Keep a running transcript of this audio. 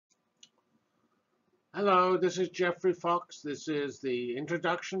Hello, this is Jeffrey Fox. This is the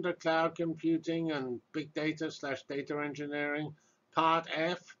Introduction to Cloud Computing and Big Data/Data Engineering, Part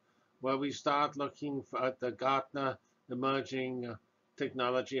F, where we start looking at the Gartner Emerging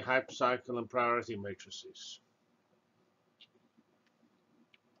Technology Hypecycle and Priority Matrices.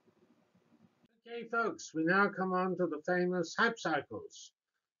 Okay, folks, we now come on to the famous Hypecycles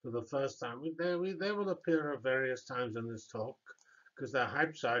for the first time. They will appear at various times in this talk because they're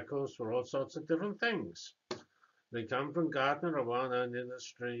Hypecycles for all sorts of different things. They come from Gartner, a well-known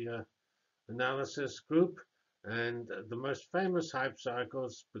industry analysis group, and the most famous hype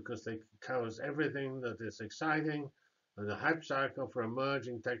cycles, because they covers everything that is exciting, are the hype cycle for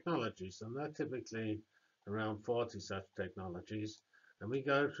emerging technologies, and they're typically around 40 such technologies. And we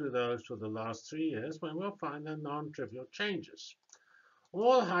go through those for the last 3 years when we'll find the non-trivial changes.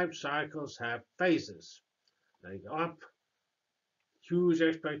 All hype cycles have phases. They go up, huge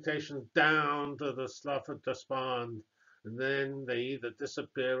expectations, down to the slough of despond, and then they either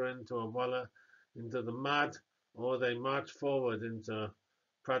disappear into the mud, or they march forward into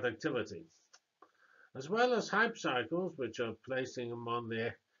productivity. As well as hype cycles, which are placing them on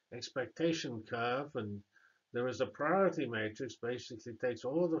the expectation curve, and there is a priority matrix, basically takes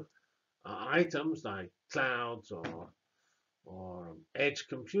all the items like clouds or edge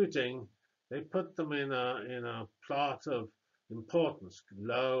computing, they put them in a plot of importance: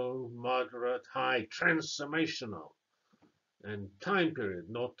 low, moderate, high, transformational, and time period: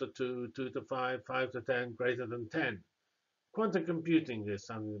 0 to 2, 2 to 5, 5 to 10, greater than 10. Quantum computing is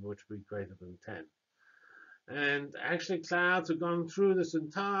something which would be greater than 10. And actually, clouds have gone through this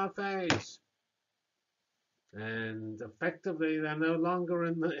entire phase. And effectively, they're no longer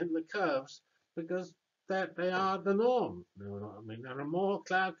in the curves because they are the norm. I mean, there are more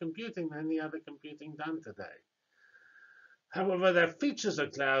cloud computing than any other computing done today. However, there are features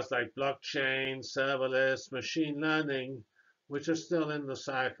of clouds like blockchain, serverless, machine learning, which are still in the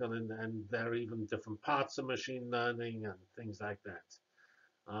cycle, and there are even different parts of machine learning and things like that.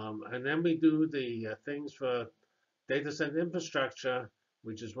 And then we do the things for data center infrastructure,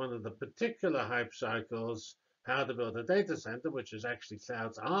 which is one of the particular hype cycles, how to build a data center, which is actually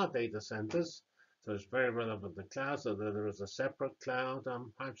clouds are data centers. So it's very relevant to cloud, so that there is a separate cloud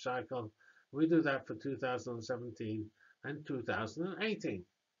hype cycle. We do that for 2017 and 2018.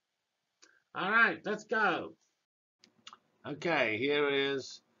 All right, let's go. Okay, here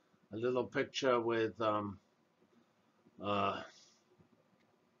is a little picture with the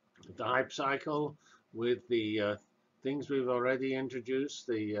hype cycle with the things we've already introduced,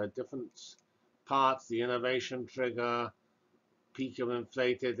 the different parts, the innovation trigger, peak of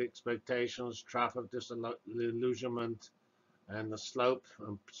inflated expectations, trough of disillusionment, and the slope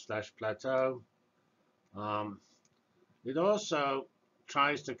 / plateau. It also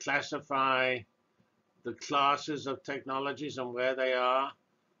tries to classify the classes of technologies and where they are.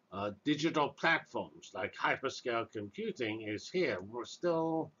 Digital platforms like hyperscale computing is here. We're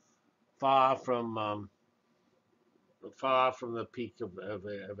still far from the peak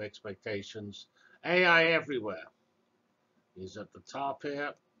of expectations. AI everywhere is at the top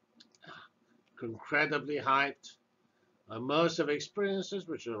here, incredibly hyped. Immersive experiences,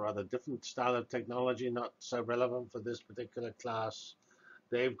 which are a rather different style of technology, not so relevant for this particular class.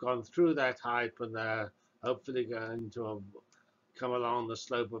 They've gone through that hype, and they're hopefully going to come along the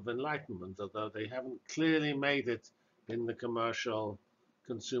slope of enlightenment, although they haven't clearly made it in the commercial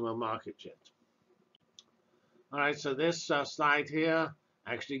consumer market yet. All right, so this slide here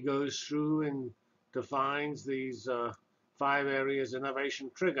actually goes through and defines these 5 areas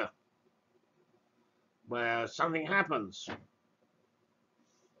innovation trigger, where something happens.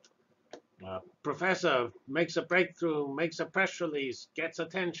 Professor makes a breakthrough, makes a press release, gets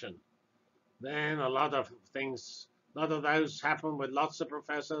attention. Then a lot of those happen with lots of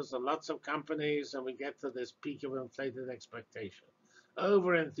professors and lots of companies, and we get to this peak of inflated expectation.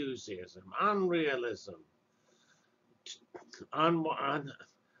 Over-enthusiasm, unrealism,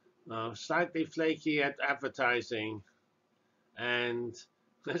 slightly flaky at advertising, and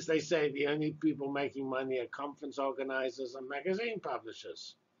as they say, the only people making money are conference organizers and magazine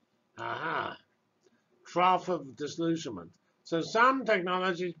publishers. Aha. Trough of disillusionment. So some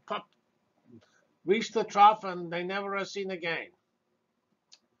technologies reach the trough and they never are seen again.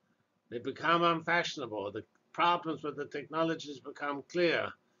 They become unfashionable. The problems with the technologies become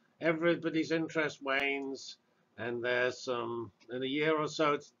clear. Everybody's interest wanes, and there's in a year or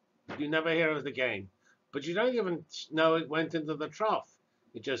so, you never hear of it again. But you don't even know it went into the trough.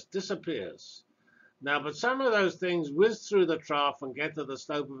 It just disappears. Now, but some of those things whiz through the trough and get to the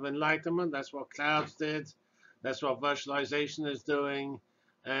slope of enlightenment. That's what clouds did. That's what virtualization is doing.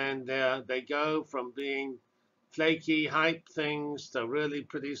 and they go from being flaky hype things to really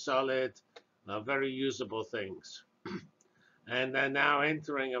pretty solid, very usable things. And they're now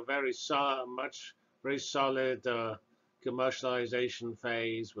entering a very solid commercialization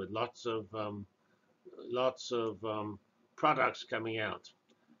phase with lots of products coming out.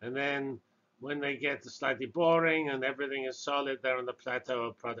 And then when they get slightly boring and everything is solid, they're on the plateau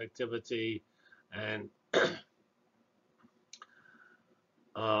of productivity. And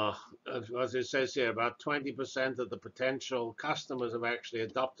as it says here, about 20% of the potential customers have actually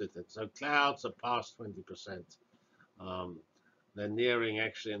adopted it. So clouds are past 20%. They're nearing,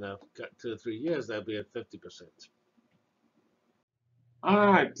 actually, in 2 or 3 years, they'll be at 50%. All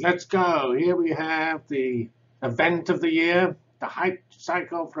right, let's go. Here we have the event of the year, the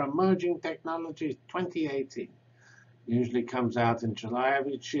Hypecycle for Emerging Technologies 2018. Usually comes out in July of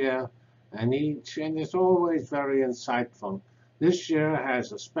each year, and it's always very insightful. This year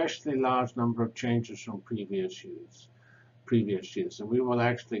has a especially large number of changes from previous years, and we will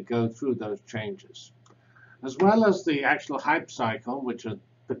actually go through those changes, as well as the actual hype cycle, which are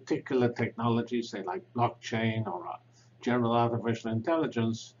particular technologies, say like blockchain or general artificial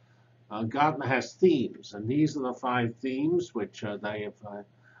intelligence. Gartner has themes, and these are the 5 themes which they have,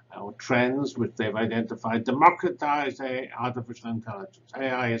 or trends which they've identified. Democratize artificial intelligence.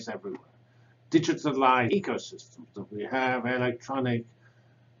 AI is everywhere. Digitalize ecosystems. So we have electronic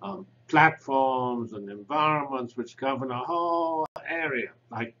platforms and environments which govern a whole area,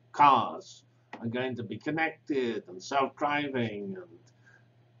 like cars are going to be connected and self-driving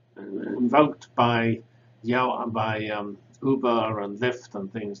and invoked by Uber and Lyft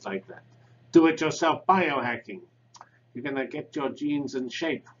and things like that. Do-it-yourself biohacking. You're going to get your genes in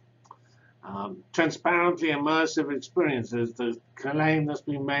shape. Transparently immersive experiences. The claim that's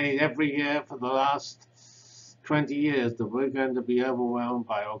been made every year for the last 20 years that we're going to be overwhelmed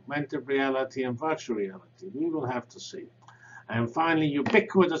by augmented reality and virtual reality. We will have to see. And finally,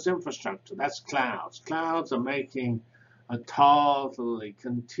 ubiquitous infrastructure. That's clouds. Clouds are making a totally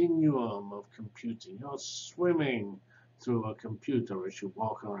continuum of computing. You're swimming through a computer as you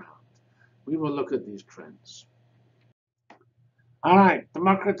walk around. We will look at these trends. All right,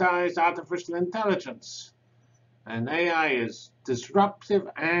 democratize artificial intelligence. And AI is disruptive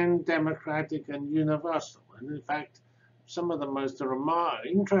and democratic and universal. And in fact, some of the most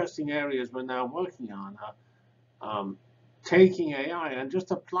interesting areas we're now working on are taking AI and just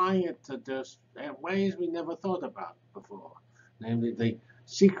applying it to just ways we never thought about before. Namely, the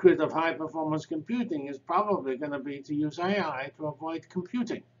secret of high-performance computing is probably going to be to use AI to avoid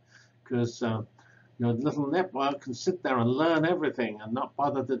computing, because your little network can sit there and learn everything and not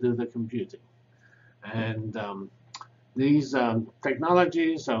bother to do the computing. And these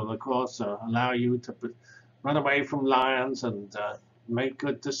technologies, of course, allow you to run away from lions and make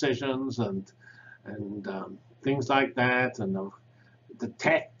good decisions and things like that, and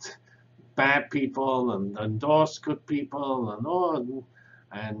detect bad people and endorse good people and all,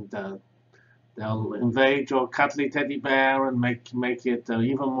 and they'll invade your cuddly teddy bear and make it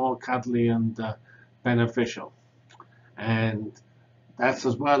even more cuddly and beneficial. And that's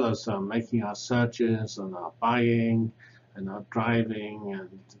as well as making our searches and our buying and our driving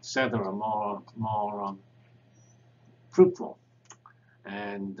and etc. more fruitful.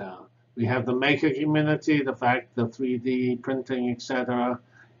 And we have the maker community, the fact that 3D printing, etc.,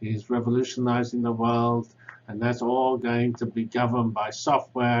 is revolutionizing the world, and that's all going to be governed by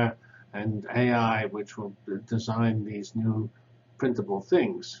software and AI, which will design these new printable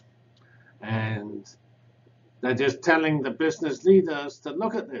things. And they're just telling the business leaders to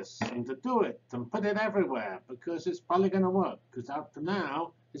look at this and to do it and put it everywhere, because it's probably going to work. Because up to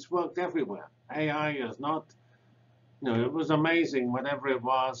now, it's worked everywhere. AI is not, it was amazing whenever it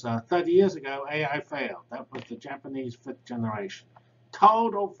was 30 years ago, AI failed. That was the Japanese 5th generation.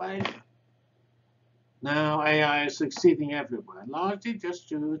 Total failure. Now AI is succeeding everywhere, largely just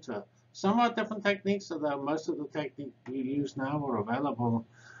due to somewhat different techniques, although most of the techniques you use now are available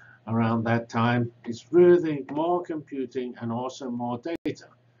around that time. It's really more computing and also more data.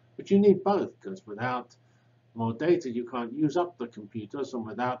 But you need both, because without more data, you can't use up the computers, and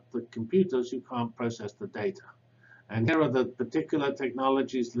without the computers, you can't process the data. And here are the particular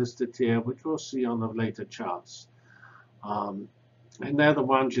technologies listed here, which we'll see on the later charts. And they're the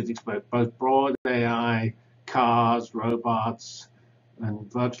ones you'd expect, both broad AI, cars, robots,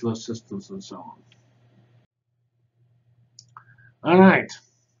 and virtual assistants, and so on. All right.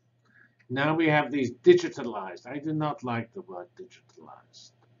 Now we have these digitalized. I do not like the word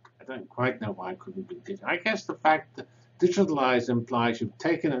digitalized. I don't quite know why it couldn't be digital. I guess the fact that digitalized implies you've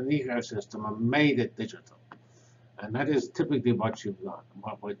taken an ecosystem and made it digital. And that is typically what you've done,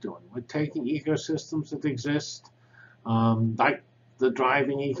 what we're doing. We're taking ecosystems that exist, like the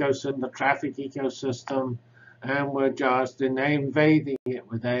driving ecosystem, the traffic ecosystem, and we're just invading it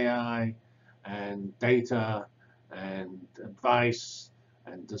with AI and data and advice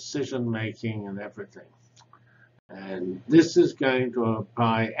and decision making and everything. And this is going to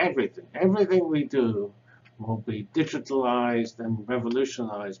apply everything. Everything we do will be digitalized and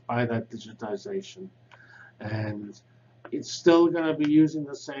revolutionized by that digitization. And it's still going to be using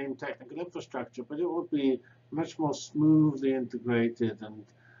the same technical infrastructure, but it will be much more smoothly integrated, and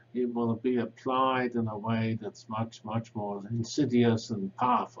it will be applied in a way that's much, much more insidious and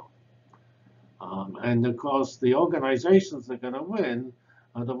powerful. And of course, the organizations that are going to win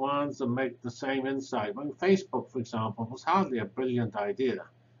are the ones that make the same insight. When Facebook, for example, was hardly a brilliant idea,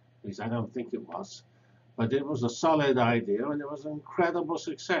 at least I don't think it was. But it was a solid idea, and it was an incredible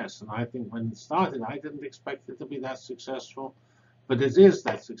success. And I think when it started, I didn't expect it to be that successful, but it is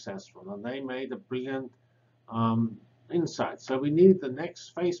that successful. And they made a brilliant insight. So we need the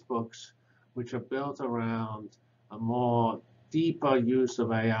next Facebooks, which are built around a more deeper use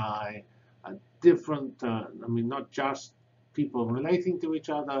of AI, a different, I mean, not just people relating to each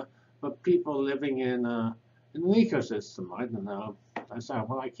other, but people living in an ecosystem. I don't know.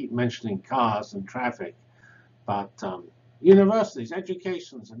 I keep mentioning cars and traffic. But universities,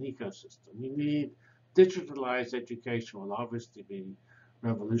 education is an ecosystem. You need digitalized education will obviously be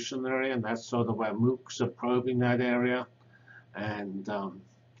revolutionary, and that's sort of where MOOCs are probing that area. And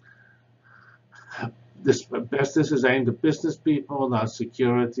this is aimed at business people, not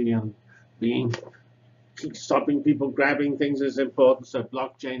security, and stopping people grabbing things is important. So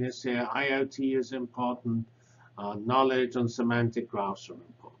blockchain is here, IoT is important, knowledge and semantic graphs are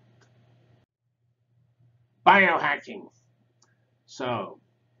important. Biohacking. So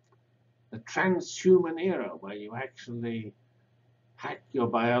the transhuman era, where you actually hack your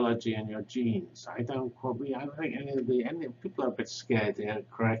biology and your genes. I don't think any people are a bit scared here,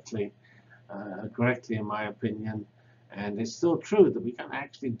 correctly in my opinion. And it's still true that we can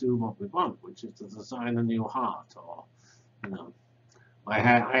actually do what we want, which is to design a new heart. Or, I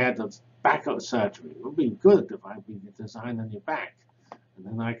had a back surgery. It would be good if I could design a new back. And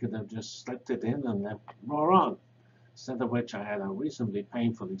then I could have just slipped it in and then roar on. Instead of which I had a reasonably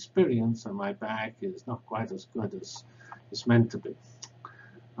painful experience, and my back is not quite as good as it's meant to be.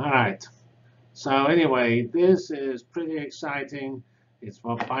 All right. So anyway, this is pretty exciting. It's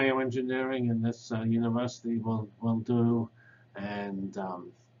what bioengineering in this university will do, and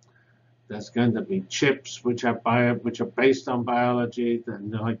there's going to be chips which are based on biology. They're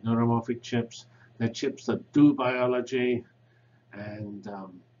like neuromorphic chips. They're chips that do biology. And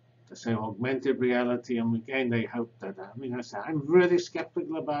they say augmented reality, and again, they hope that, I'm really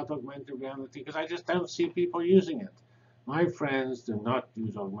skeptical about augmented reality because I just don't see people using it. My friends do not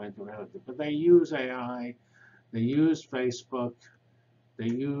use augmented reality, but they use AI, they use Facebook, they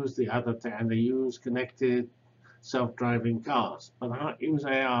use the other thing, and they use connected self-driving cars, but not use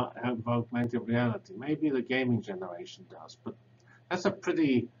AR and augmented reality. Maybe the gaming generation does, but that's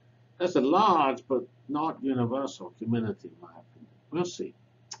a large but not universal community, in my opinion. We'll see.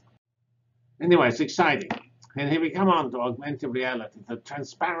 Anyway, it's exciting. And here we come on to augmented reality, the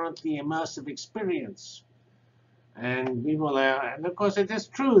transparently immersive experience. And we will, and of course, it is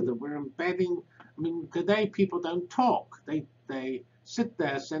true that we're embedding. Today people don't talk. They sit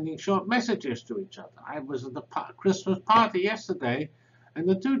there sending short messages to each other. I was at the Christmas party yesterday, and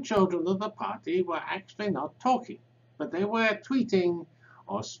the two children of the party were actually not talking, but they were tweeting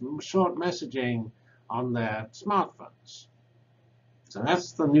or short messaging on their smartphones. So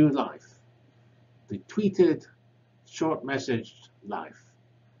that's the new life, the tweeted, short messaged life.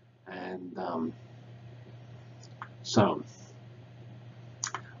 And all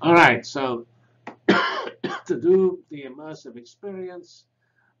right, so to do the immersive experience,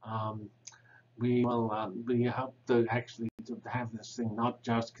 we hope to actually have this thing not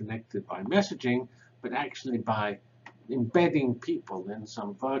just connected by messaging, but actually by embedding people in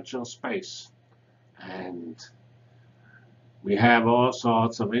some virtual space. And we have all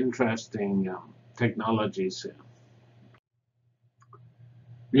sorts of interesting technologies here.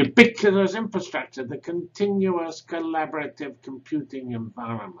 Ubiquitous infrastructure, the continuous collaborative computing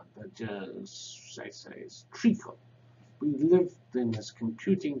environment that just, I say, is treacle. We lived in this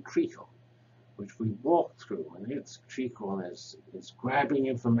computing treacle, which we walk through, and its treacle is grabbing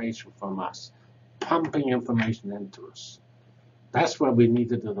information from us, pumping information into us. That's where we need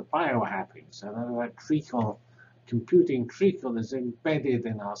to do the biohacking. So that treacle, computing treacle, is embedded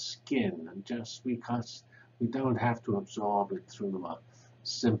in our skin, and just because we don't have to absorb it through a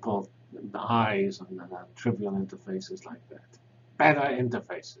simple the eyes and the trivial interfaces like that. Better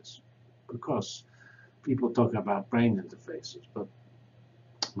interfaces. Of course, people talk about brain interfaces, but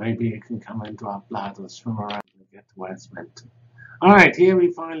maybe it can come into our blood and swim around and get to where it's meant to. All right, here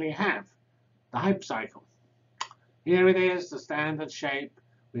we finally have the hype cycle. Here it is, the standard shape.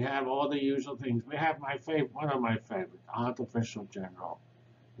 We have all the usual things. We have my favorite, one of my favorite, artificial general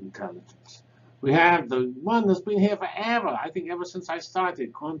intelligence. We have the one that's been here forever. I think ever since I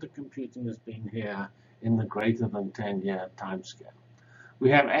started, quantum computing has been here in the greater than 10-year timescale. We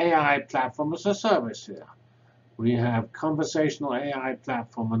have AI platform as a service here. We have conversational AI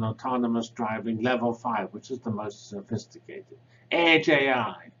platform and autonomous driving level 5, which is the most sophisticated. Edge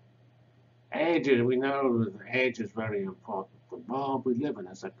AI. Edge, we know that edge is very important. The world we live in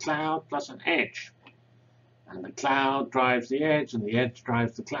is a cloud plus an edge. And the cloud drives the edge, and the edge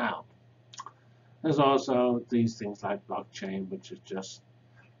drives the cloud. There's also these things like blockchain, which is just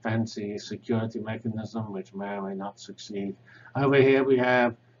fancy security mechanism, which may or may not succeed. Over here we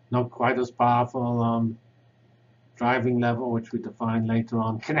have not quite as powerful driving level, which we define later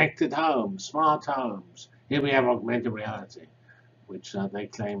on. Connected homes, smart homes. Here we have augmented reality, which they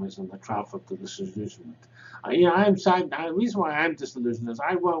claim is in the trough of the disillusionment. The reason why I'm disillusioned is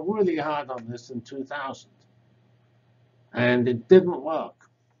I worked really hard on this in 2000, and it didn't work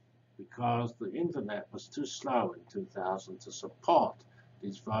because the internet was too slow in 2000 to support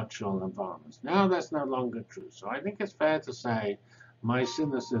these virtual environments. Now that's no longer true. So I think it's fair to say my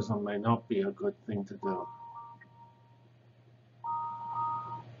cynicism may not be a good thing to do.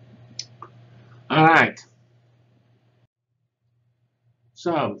 All right.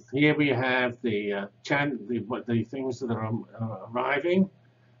 So here we have the things that are arriving.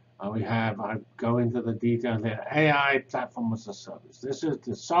 I go into the detail here. AI platform as a service. This is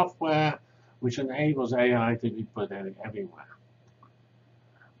the software which enables AI to be put everywhere.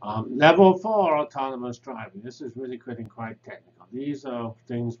 Level 4 autonomous driving. This is really getting quite technical. These are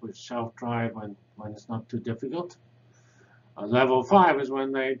things which self-drive when it's not too difficult. Level 5 is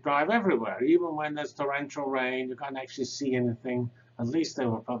when they drive everywhere. Even when there's torrential rain, you can't actually see anything. At least they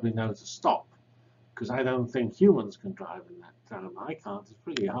will probably know to stop, because I don't think humans can drive in that time. I can't. It's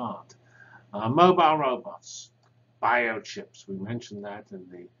pretty hard. Mobile robots, biochips. We mentioned that in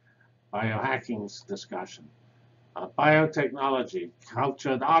the biohacking discussion. Biotechnology,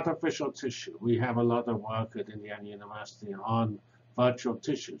 cultured artificial tissue. We have a lot of work at Indiana University on virtual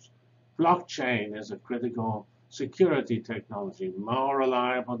tissues. Blockchain is a critical security technology, more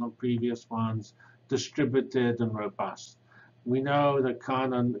reliable than previous ones, distributed and robust. We know that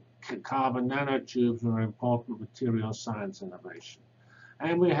carbon nanotubes are important material science innovation.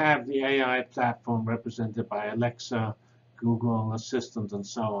 And we have the AI platform represented by Alexa, Google Assistant, and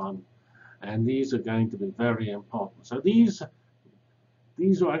so on. And these are going to be very important. So these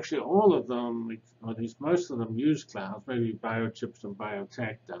are actually all of them, or at least most of them use clouds, maybe biochips and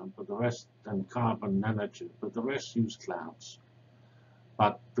biotech don't, but the rest, and carbon nanotube, but the rest use clouds.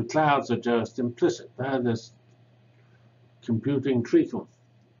 But the clouds are just implicit. They're this computing treacle.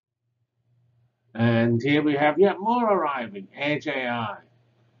 And here we have yet more arriving, Edge AI.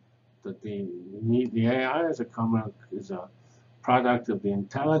 That the AI is a product of the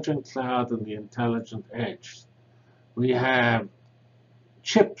intelligent cloud and the intelligent edge. We have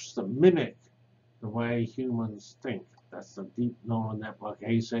chips that mimic the way humans think. That's the deep neural network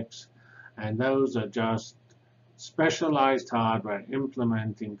ASICs. And those are just specialized hardware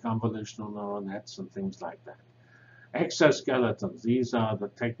implementing convolutional neural nets and things like that. Exoskeletons, these are the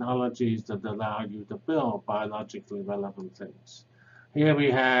technologies that allow you to build biologically relevant things. Here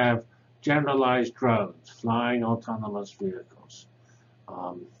we have generalized drones, flying autonomous vehicles.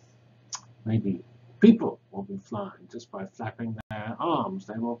 Maybe people will be flying just by flapping their arms.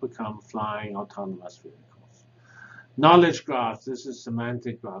 They will become flying autonomous vehicles. Knowledge graphs, this is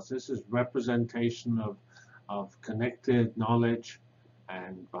semantic graphs. This is representation of connected knowledge,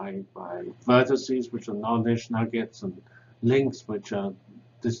 and by vertices, which are knowledge nuggets, and links, which are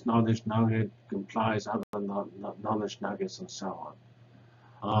this knowledge nugget implies other knowledge nuggets, and so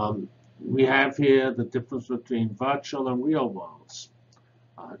on. We have here the difference between virtual and real worlds,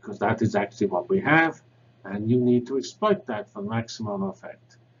 because that is actually what we have, and you need to exploit that for maximum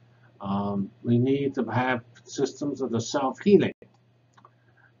effect. We need to have systems that are self-healing.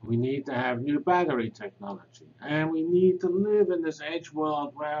 We need to have new battery technology. And we need to live in this edge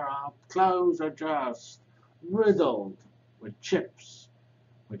world where our clothes are just riddled with chips,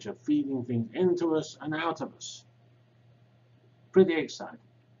 which are feeding things into us and out of us. Pretty exciting.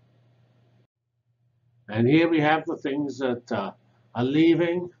 And here we have the things that are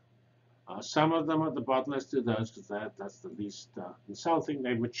leaving. Some of them at the bottom, let's do those because that's the least insulting.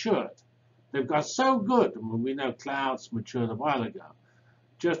 They've matured. They've got so good. I mean, we know clouds matured a while ago.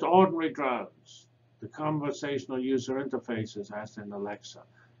 Just ordinary drones, the conversational user interfaces as in Alexa.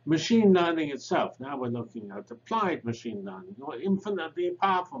 Machine learning itself. Now we're looking at applied machine learning, or infinitely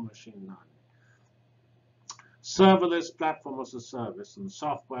powerful machine learning. Serverless platform as a service and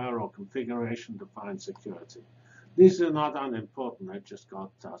software or configuration-defined security. These are not unimportant. They've just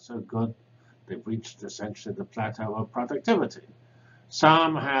got so good, they've reached essentially the plateau of productivity.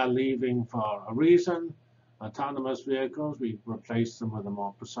 Some are leaving for a reason. Autonomous vehicles, we replaced them with a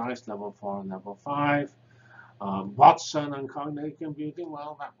more precise level 4 and level 5. Watson and cognitive computing,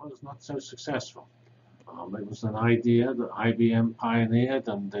 well, that was not so successful. It was an idea that IBM pioneered,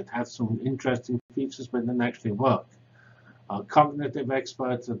 and it had some interesting features, but didn't actually work. Cognitive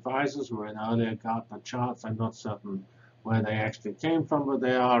experts advisors were in earlier Gartner charts. I'm not certain where they actually came from, but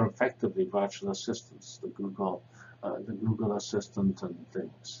they are effectively virtual assistants, the Google Assistant and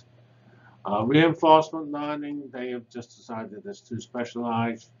things. Reinforcement learning, they have just decided it's too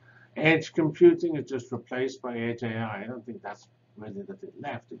specialized. Edge computing is just replaced by Edge AI. I don't think that's really that it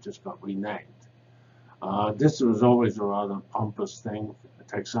left, it just got renamed. This was always a rather pompous thing,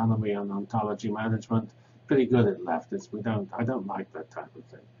 taxonomy and ontology management. Pretty good it left. I don't like that type of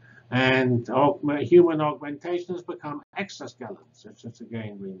thing. And human augmentation has become exoskeletons. It's just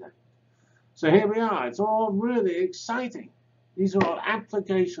again renamed. So here we are. It's all really exciting. These are all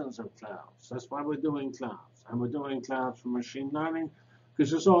applications of clouds. That's why we're doing clouds. And we're doing clouds for machine learning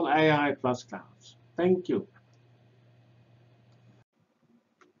because it's all AI plus clouds. Thank you.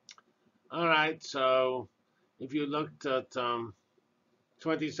 All right, so if you looked at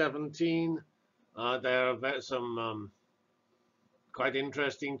 2017, there are some quite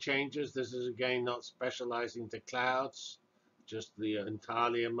interesting changes. This is, again, not specializing to clouds, just the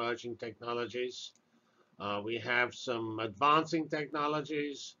entirely emerging technologies. We have some advancing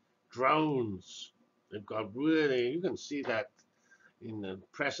technologies, drones. They've got really, you can see that in the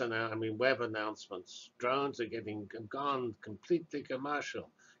press web announcements. Drones are gone completely commercial.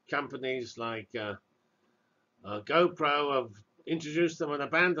 Companies like GoPro have introduced them and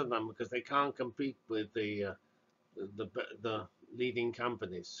abandoned them because they can't compete with the leading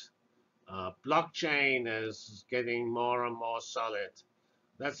companies. Blockchain is getting more and more solid.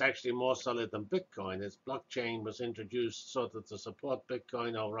 That's actually more solid than Bitcoin. As blockchain was introduced sort of to support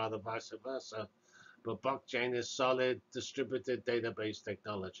Bitcoin, or rather vice versa. But blockchain is solid distributed database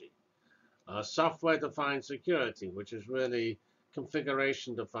technology. Software-defined security, which is really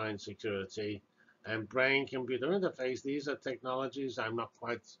configuration-defined security, and brain-computer interface. These are technologies they're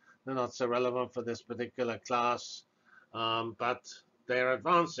not so relevant for this particular class, but they're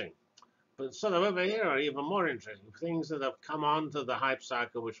advancing. But sort of over here are even more interesting things that have come onto the hype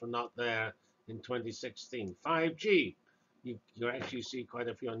cycle, which were not there in 2016. 5G, you actually see quite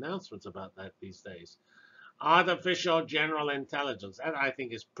a few announcements about that these days. Artificial general intelligence, that I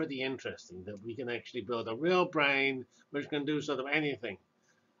think is pretty interesting, that we can actually build a real brain which can do sort of anything.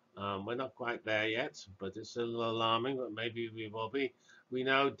 We're not quite there yet, but it's a little alarming, but maybe we will be. We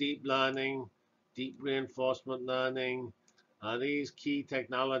know deep learning, deep reinforcement learning, these key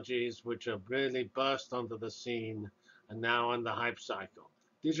technologies which have really burst onto the scene and now in the hype cycle.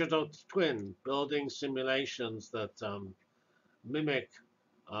 Digital twin, building simulations that mimic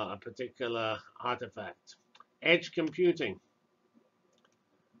a particular artifact. Edge computing.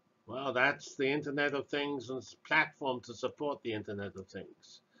 Well, that's the Internet of Things and platform to support the Internet of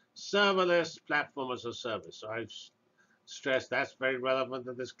Things. Serverless platform as a service. So I've stressed that's very relevant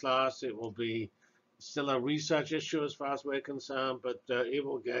to this class. It will be still a research issue as far as we're concerned, but it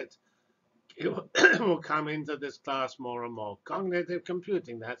will come into this class more and more. Cognitive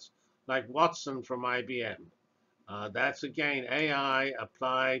computing, that's like Watson from IBM. That's, again, AI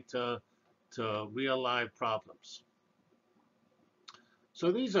applied to real life problems.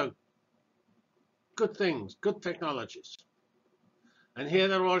 So these are good things, good technologies. And here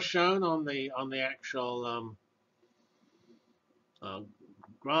they're all shown on the actual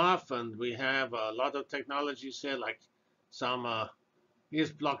graph, and we have a lot of technologies here, like some,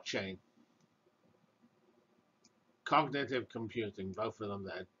 here's blockchain, cognitive computing, both of them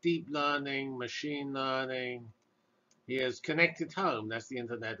there, deep learning, machine learning. Here's connected home, that's the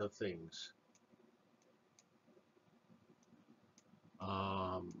Internet of Things.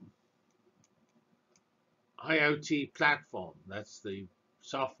 IoT platform, that's the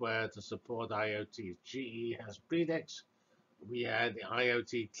software to support IoT. GE has Predix. We had the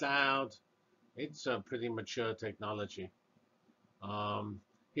IoT cloud. It's a pretty mature technology.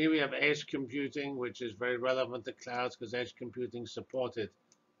 Here we have edge computing, which is very relevant to clouds because edge computing supported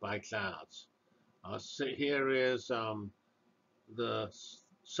by clouds. So here is the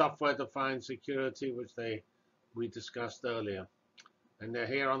software-defined security, which we discussed earlier. And they're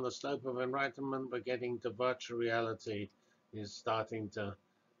here on the slope of enlightenment. We're getting to virtual reality is starting to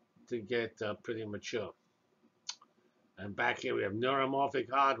get pretty mature. And back here we have neuromorphic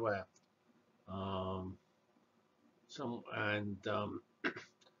hardware,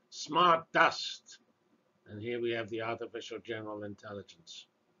 smart dust, and here we have the artificial general intelligence.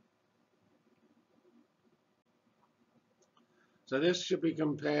 So this should be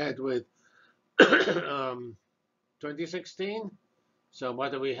compared with 2016. So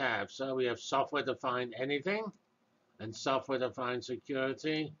what do we have? So we have software-defined anything and software-defined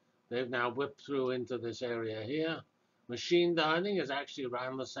security. They've now whipped through into this area here. Machine learning is actually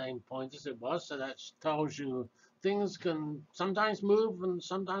around the same point as it was, so that tells you things can sometimes move and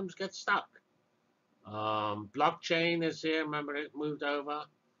sometimes get stuck. Blockchain is here. Remember, it moved over.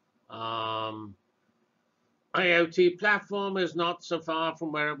 IoT platform is not so far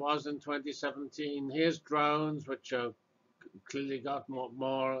from where it was in 2017. Here's drones, which are clearly got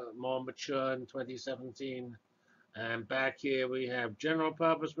more mature in 2017. And back here we have general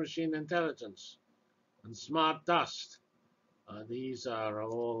purpose machine intelligence and smart dust. These are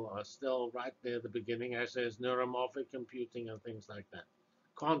all still right near the beginning, as there's neuromorphic computing and things like that.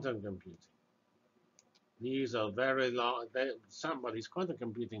 Quantum computing. These are very long. Somebody's quantum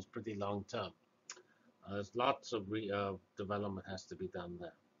computing is pretty long term. There's lots of development has to be done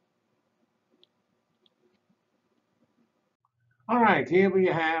there. All right, here we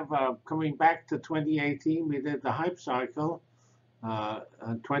have, coming back to 2018, we did the Hypecycle.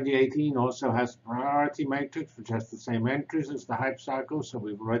 2018 also has priority matrix, which has the same entries as the Hypecycle, so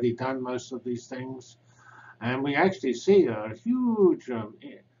we've already done most of these things. And we actually see a huge,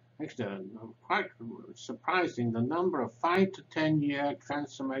 quite surprising, the number of 5 to 10 year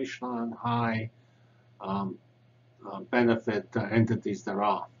transformational and high benefit entities there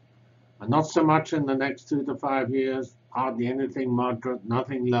are. Not so much in the next 2 to 5 years, hardly anything moderate,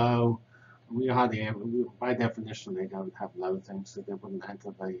 nothing low. We hardly ever, by definition, they don't have low things, so they wouldn't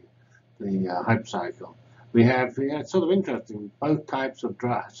enter the hype cycle. We have, it's sort of interesting, both types of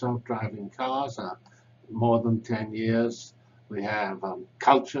self-driving cars are more than 10 years. We have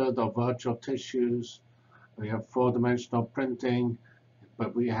cultured or virtual tissues. We have 4-dimensional printing,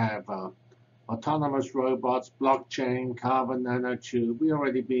 but we have autonomous robots, blockchain, carbon nanotube. We've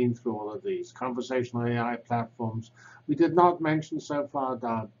already been through all of these. Conversational AI platforms. We did not mention so far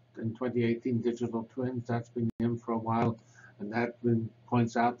that in 2018 digital twins. That's been in for a while, and that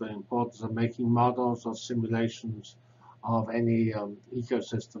points out the importance of making models or simulations of any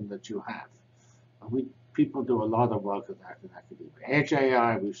ecosystem that you have. People do a lot of work at that in academia. Edge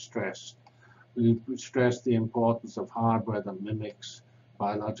AI, we've stressed. We've stressed the importance of hardware that mimics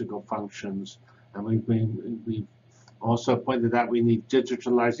biological functions, and we've also pointed out we need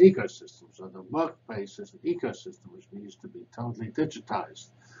digitalized ecosystems. So the workplace is an ecosystem which needs to be totally digitized.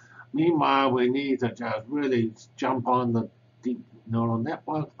 Meanwhile, we need to just really jump on the deep neural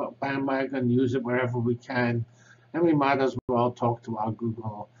network bandwagon, use it wherever we can, and we might as well talk to our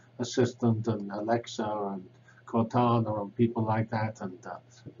Google Assistant and Alexa and Cortana and people like that, and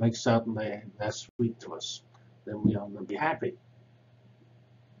make certain they're sweet to us. Then we'll be happy.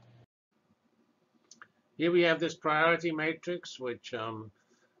 Here we have this priority matrix, which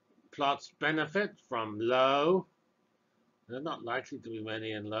plots benefit from low. They're not likely to be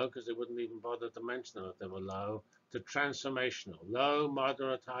many in low because they wouldn't even bother to mention them if they were low, to transformational. Low,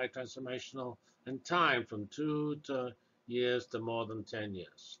 moderate, high, transformational, and time from 2 years to more than 10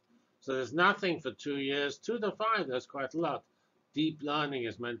 years. So there's nothing for 2 years. 2 to 5, there's quite a lot. Deep learning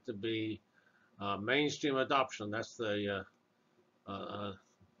is meant to be mainstream adoption. That's the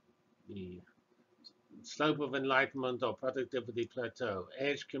slope of enlightenment or productivity plateau.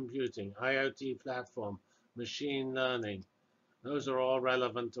 Edge computing, IoT platform, machine learning. Those are all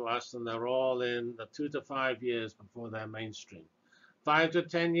relevant to us, and they're all in the 2 to 5 years before they're mainstream. 5 to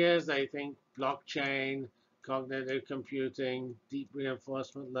 10 years, they think blockchain, cognitive computing, deep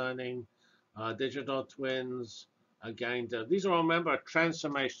reinforcement learning, digital twins are going to, these are all, remember,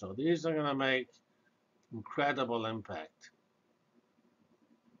 transformational. These are going to make incredible impact.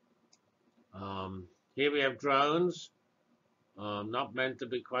 Here we have drones, not meant to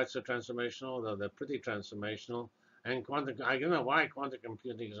be quite so transformational, although they're pretty transformational. And quantum, I don't know why quantum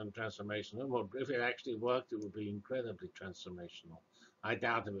computing isn't transformational. Well, if it actually worked, it would be incredibly transformational. I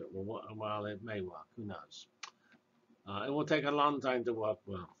doubt if it will work. Well, it may work. Who knows? It will take a long time to work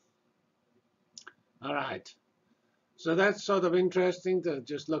well. All right. So that's sort of interesting to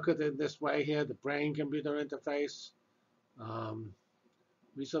just look at it this way here, the brain-computer interface.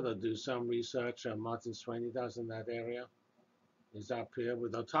 We sort of do some research, Martin Swaney does in that area, is up here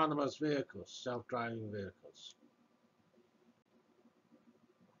with autonomous vehicles, self-driving vehicles.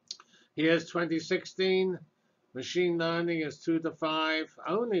 Here's 2016. Machine learning is 2 to 5,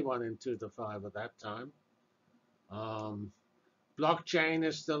 only 1 in 2 to 5 at that time. Blockchain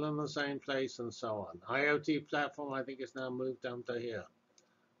is still in the same place, and so on. IoT platform, I think, is now moved down to here.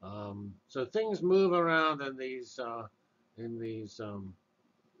 So things move around in these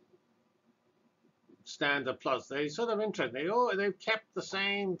standard plots. They sort of interesting. They've kept the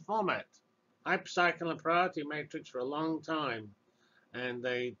same format. Hypecycle and priority matrix for a long time. And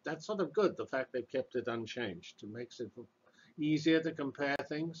that's sort of good, the fact they've kept it unchanged. It makes it easier to compare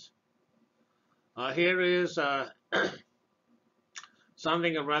things. Here is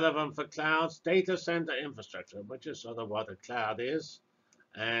something relevant for clouds, data center infrastructure, which is sort of what a cloud is.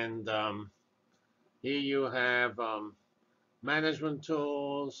 And here you have management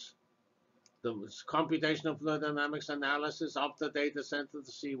tools, the computational fluid dynamics analysis of the data center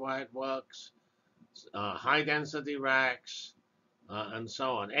to see why it works, high density racks, and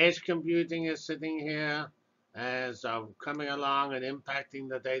so on. Edge computing is sitting here as coming along and impacting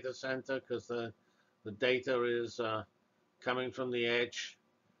the data center because the data is coming from the edge.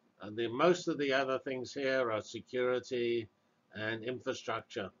 Most of the other things here are security and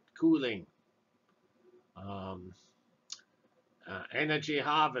infrastructure, cooling, energy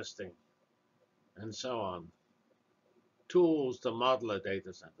harvesting, and so on. Tools to model a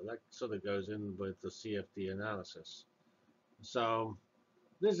data center. That sort of goes in with the CFD analysis. So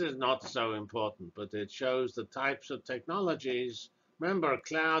this is not so important, but it shows the types of technologies. Remember, a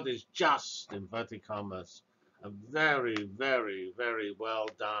cloud is just, inverted commas, a very, very, very well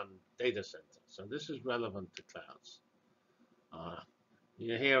done data center. So this is relevant to clouds.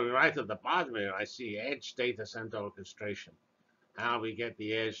 Here, right at the bottom here, I see edge data center orchestration. How we get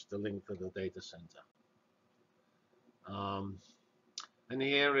the edge to link to the data center. And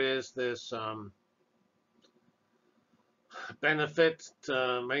here is this benefit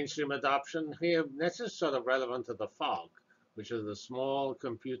to mainstream adoption. Here, this is sort of relevant to the fog, which are the small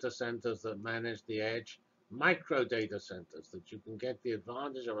computer centers that manage the edge, micro data centers that you can get the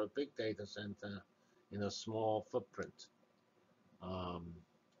advantage of a big data center in a small footprint.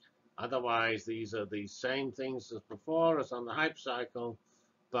 Otherwise, these are the same things as before, as on the Hypecycle,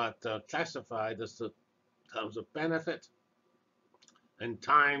 but classified as the terms of benefit and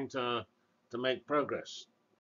time to make progress.